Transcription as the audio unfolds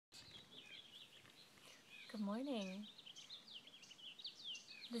Good morning.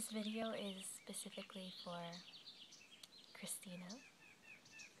 This video is specifically for Christina.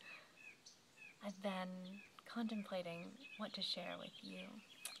 I've been contemplating what to share with you,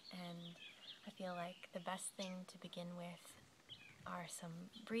 and I feel like the best thing to begin with are some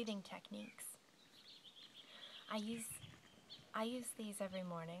breathing techniques. I use these every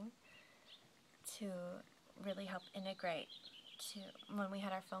morning to really help integrate. When we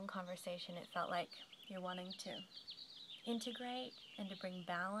had our phone conversation, it felt like you're wanting to integrate and to bring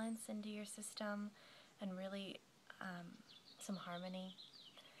balance into your system and really some harmony.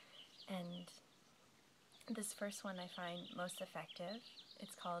 And this first one I find most effective.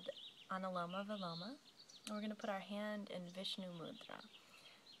 It's called Anuloma Viloma. And we're going to put our hand in Vishnu Mudra.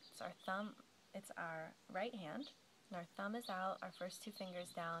 It's our right hand, and our thumb is out, our first two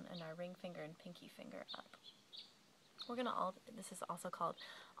fingers down, and our ring finger and pinky finger up. This is also called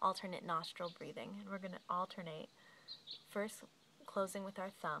alternate nostril breathing, and we're going to alternate, first closing with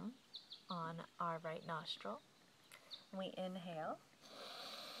our thumb on our right nostril. We inhale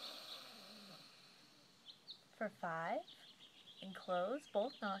for 5 and close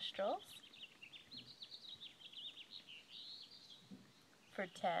both nostrils for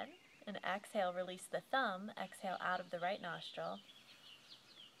 10, and exhale, release the thumb, exhale out of the right nostril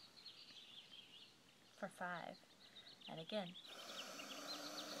for 5, and again,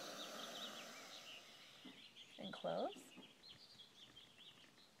 and close,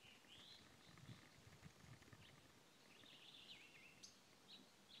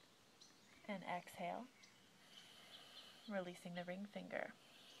 and exhale, releasing the ring finger.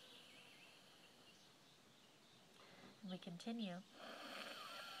 And we continue.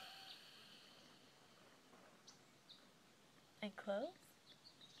 And close.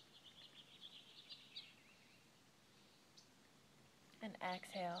 And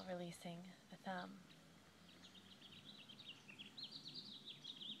exhale, releasing the thumb.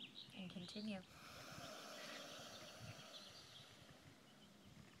 And continue.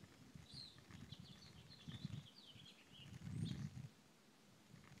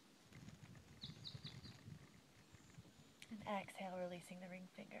 And exhale, releasing the ring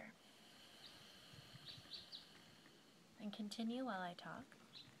finger. And continue while I talk.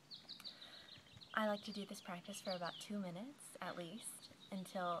 I like to do this practice for about 2 minutes at least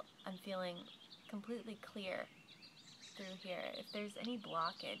until I'm feeling completely clear through here. If there's any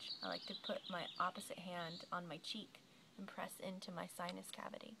blockage, I like to put my opposite hand on my cheek and press into my sinus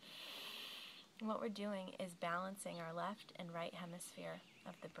cavity. And what we're doing is balancing our left and right hemisphere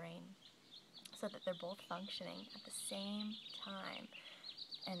of the brain so that they're both functioning at the same time.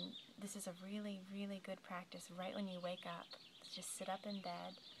 And this is a really, really good practice right when you wake up. Just sit up in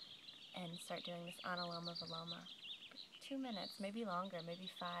bed and start doing this Anuloma Viloma. 2 minutes, maybe longer, maybe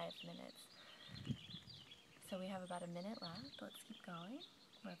 5 minutes. So we have about a minute left. Let's keep going,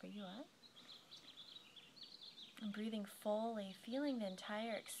 wherever you are. And breathing fully, feeling the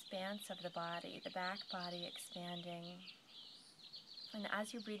entire expanse of the body, the back body expanding. And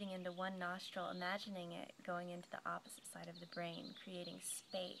as you're breathing into one nostril, imagining it going into the opposite side of the brain, creating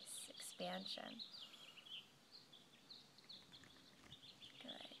space, expansion.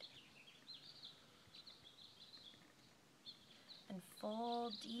 Good. And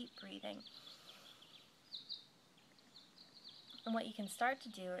full, deep breathing. And what you can start to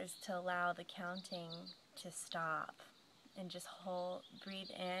do is to allow the counting to stop and just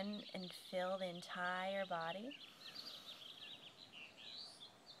breathe in and fill the entire body.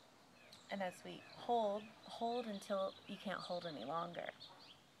 And as we hold until you can't hold any longer.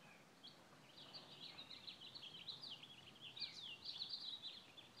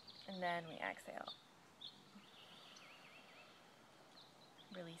 And then we exhale,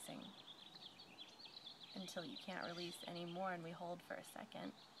 releasing until you can't release anymore, and we hold for a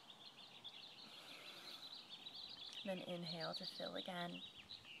second. Then inhale to fill again,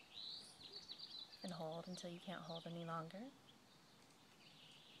 and hold until you can't hold any longer.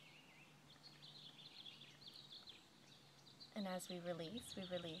 And as we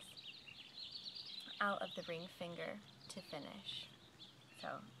release out of the ring finger to finish. So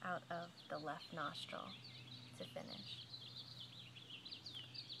out of the left nostril to finish.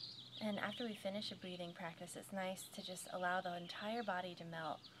 And after we finish a breathing practice, it's nice to just allow the entire body to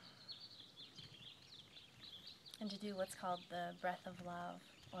melt. And to do what's called the breath of love,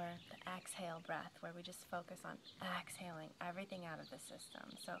 or the exhale breath, where we just focus on exhaling everything out of the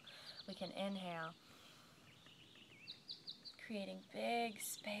system. So we can inhale, creating big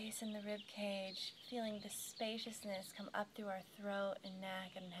space in the rib cage, feeling the spaciousness come up through our throat and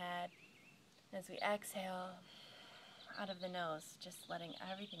neck and head. And as we exhale out of the nose, just letting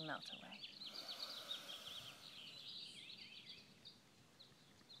everything melt away.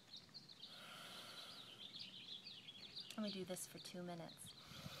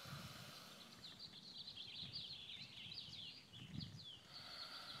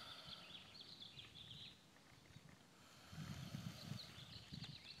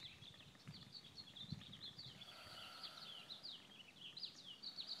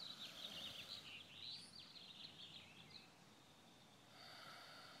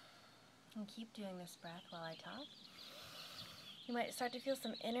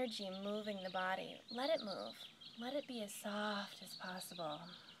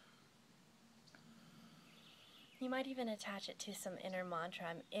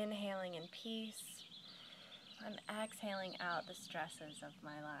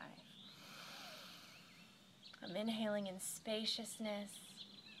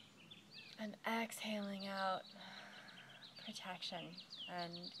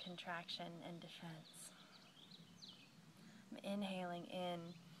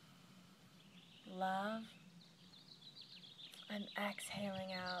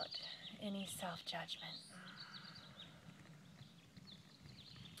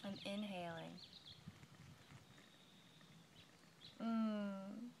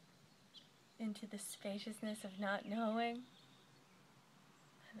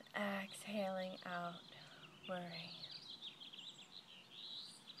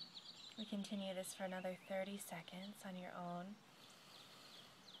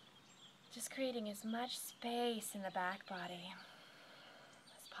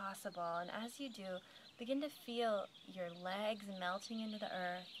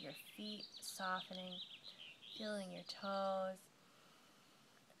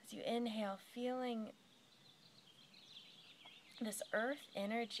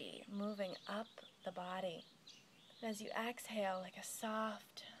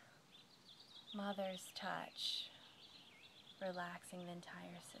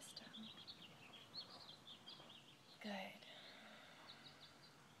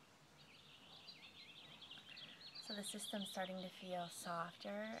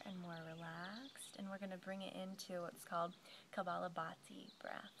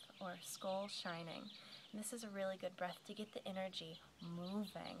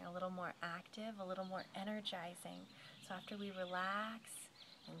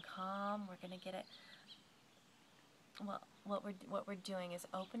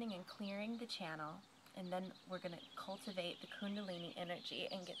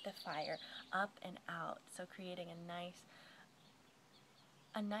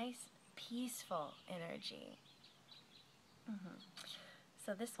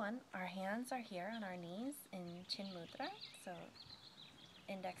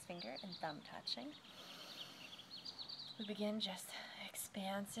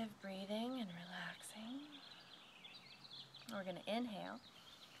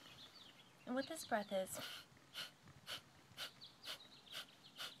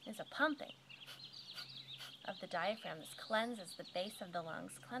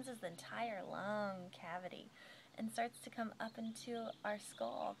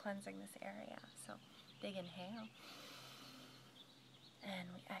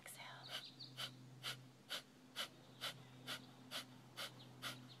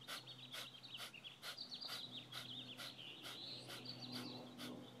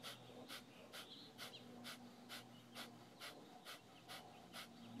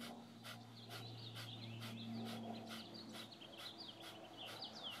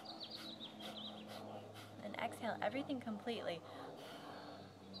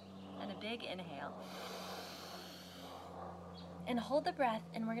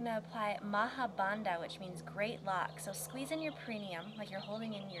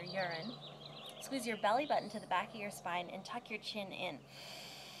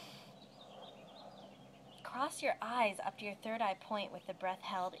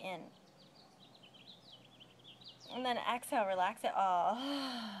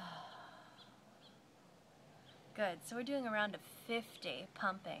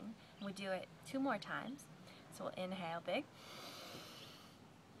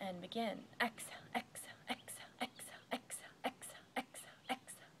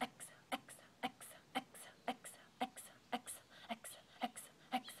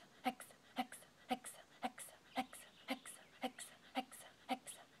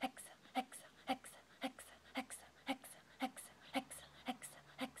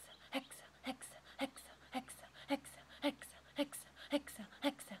 exhale, exhale, exhale, exhale, exhale, exhale, exhale,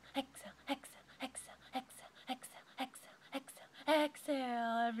 exhale, exhale, exhale, exhale, exhale, exhale, exhale, exhale,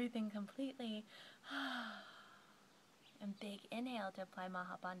 exhale, everything completely. And big inhale to apply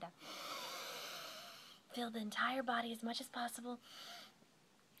Mahabandha. Fill the entire body as much as possible.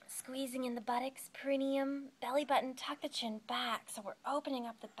 Squeezing in the buttocks, perineum, belly button, tuck the chin back. So we're opening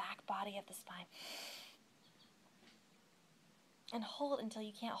up the back body of the spine. And hold until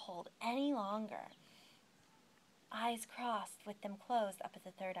you can't hold any longer. Eyes crossed with them closed up at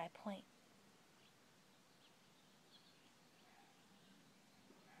the third eye point.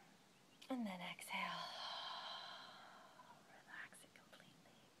 And then exhale. Relax it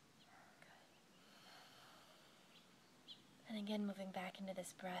completely. Good. And again, moving back into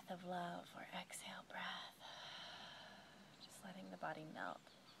this breath of love, or exhale breath. Just letting the body melt.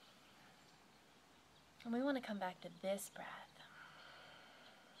 And we want to come back to this breath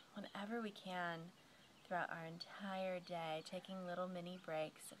whenever we can throughout our entire day, taking little mini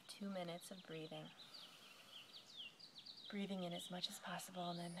breaks of 2 minutes of breathing. Breathing in as much as possible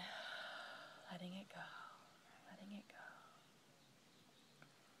and then letting it go, letting it go.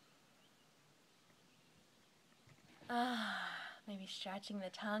 Maybe stretching the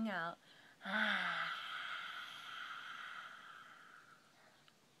tongue out.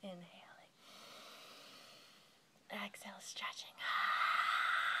 Inhaling. Exhale, stretching.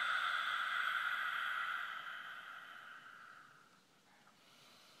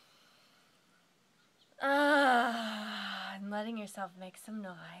 And letting yourself make some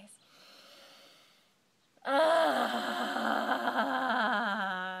noise.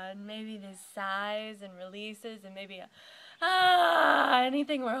 And maybe there's sighs and releases and maybe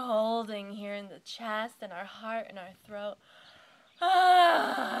anything we're holding here in the chest and our heart and our throat.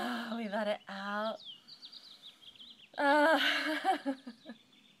 We let it out.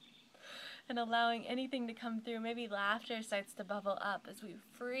 And allowing anything to come through. Maybe laughter starts to bubble up as we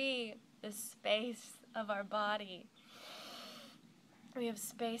free the space of our body. We have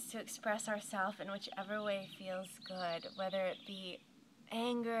space to express ourselves in whichever way feels good, whether it be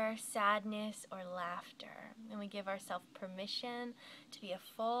anger, sadness, or laughter. And we give ourselves permission to be a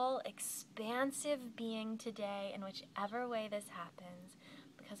full, expansive being today in whichever way this happens,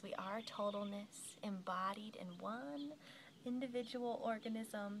 because we are totalness embodied in one individual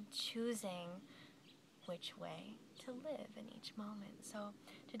organism choosing which way to live in each moment. So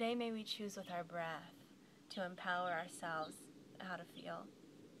today may we choose with our breath to empower ourselves how to feel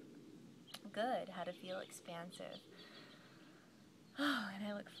good, how to feel expansive. And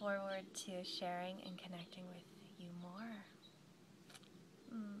I look forward to sharing and connecting with you more.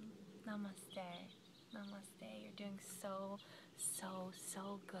 Namaste. Namaste. You're doing so, so,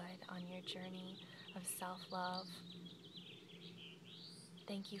 so good on your journey of self-love.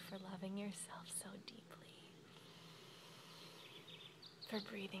 Thank you for loving yourself so deeply, for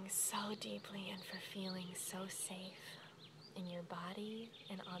breathing so deeply, and for feeling so safe in your body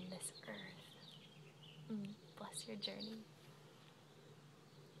and on this earth. Bless your journey.